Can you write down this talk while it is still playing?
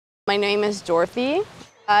My name is Dorothy.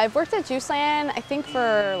 I've worked at JuiceLand, I think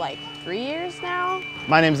for like 3 years now.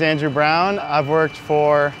 My name's Andrew Brown. I've worked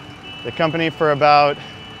for the company for about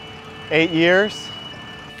 8 years.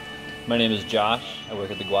 My name is Josh. I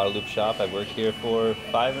work at the Guadalupe shop. I've worked here for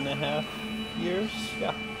 5.5 years,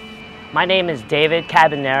 yeah. My name is David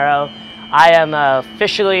Cabanero. I am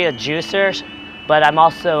officially a juicer, but I'm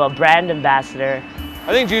also a brand ambassador.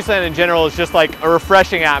 I think JuiceLand in general is just like a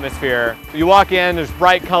refreshing atmosphere. You walk in, there's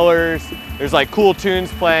bright colors, there's like cool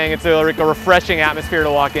tunes playing. It's like a refreshing atmosphere to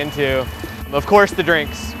walk into. Of course, the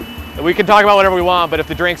drinks. We can talk about whatever we want, but if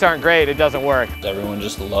the drinks aren't great, it doesn't work. Everyone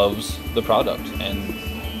just loves the product,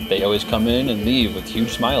 and they always come in and leave with huge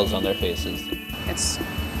smiles on their faces. It's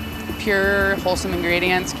pure, wholesome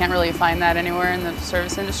ingredients. Can't really find that anywhere in the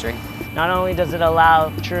service industry. Not only does it allow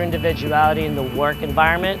true individuality in the work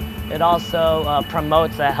environment, it also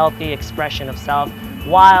promotes a healthy expression of self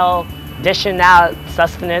while dishing out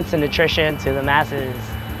sustenance and nutrition to the masses.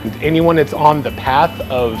 Anyone that's on the path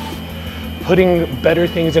of putting better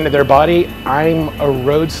things into their body, I'm a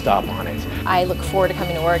road stop on it. I look forward to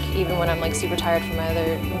coming to work even when I'm like super tired from my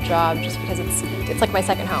other job, just because it's like my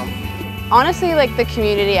second home. Honestly, like the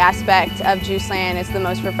community aspect of JuiceLand is the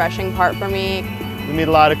most refreshing part for me. We meet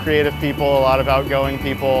a lot of creative people, a lot of outgoing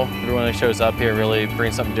people. Everyone that shows up here really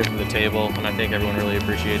brings something different to the table, and I think everyone really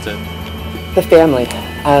appreciates it. The family,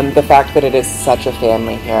 the fact that it is such a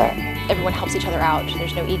family here. Everyone helps each other out,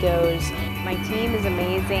 there's no egos. My team is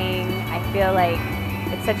amazing. I feel like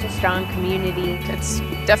it's such a strong community. It's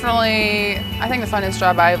definitely, I think, the funnest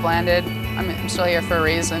job I've landed. I'm still here for a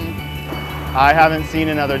reason. I haven't seen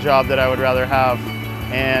another job that I would rather have,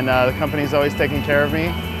 and the company's always taken care of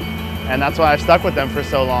me, and that's why I've stuck with them for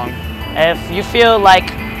so long. If you feel like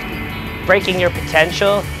breaking your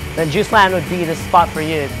potential, then JuiceLand would be the spot for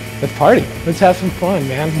you. Let's party. Let's have some fun,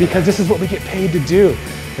 man, because this is what we get paid to do.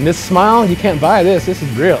 And this smile, you can't buy this. This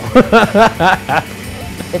is real.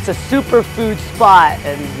 It's a superfood spot,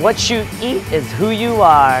 and what you eat is who you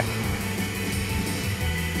are.